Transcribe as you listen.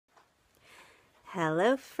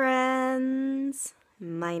Hello, friends.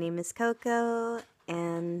 My name is Coco,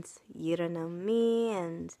 and you don't know me,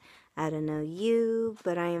 and I don't know you,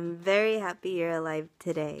 but I am very happy you're alive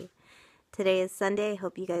today. Today is Sunday. I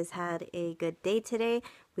hope you guys had a good day today.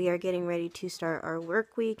 We are getting ready to start our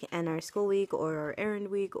work week and our school week, or our errand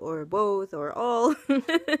week, or both, or all,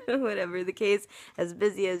 whatever the case, as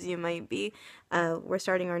busy as you might be. We're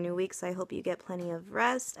starting our new week, so I hope you get plenty of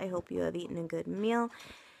rest. I hope you have eaten a good meal.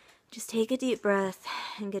 Just take a deep breath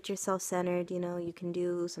and get yourself centered. You can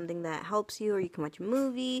do something that helps you, or you can watch a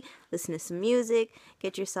movie, listen to some music,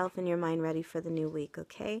 get yourself and your mind ready for the new week,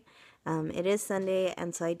 okay? It is Sunday,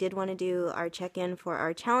 and so I did want to do our check-in for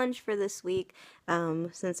our challenge for this week.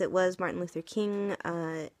 Since it was Martin Luther King,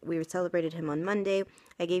 we celebrated him on Monday.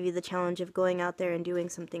 I gave you the challenge of going out there and doing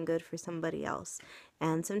something good for somebody else.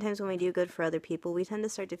 And sometimes when we do good for other people, we tend to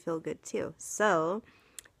start to feel good too. So,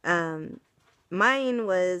 mine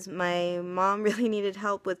was my mom really needed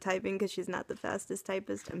help with typing because she's not the fastest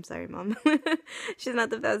typist. I'm sorry, Mom. She's not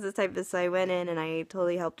the fastest typist, so I went in and I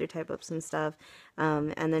totally helped her type up some stuff.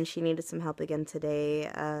 And then she needed some help again today,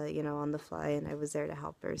 on the fly, and I was there to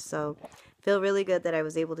help her. So feel really good that I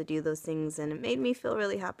was able to do those things, and it made me feel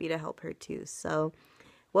really happy to help her too. So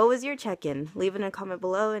what was your check-in? Leave it in a comment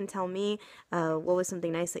below and tell me what was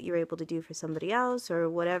something nice that you were able to do for somebody else, or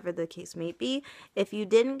whatever the case may be. If you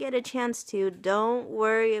didn't get a chance to, don't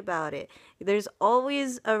worry about it. There's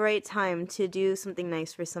always a right time to do something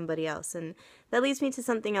nice for somebody else. And that leads me to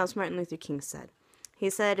something else Martin Luther King said. He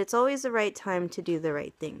said, it's always the right time to do the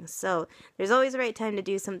right thing. So there's always a right time to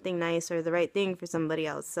do something nice or the right thing for somebody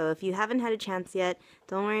else. So if you haven't had a chance yet,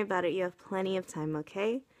 don't worry about it. You have plenty of time,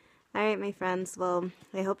 okay? All right, my friends. Well,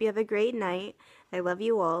 I hope you have a great night. I love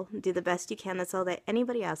you all. Do the best you can. That's all that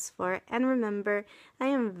anybody asks for. And remember, I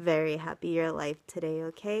am very happy you're alive today,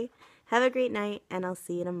 okay? Have a great night, and I'll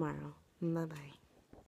see you tomorrow. Bye-bye.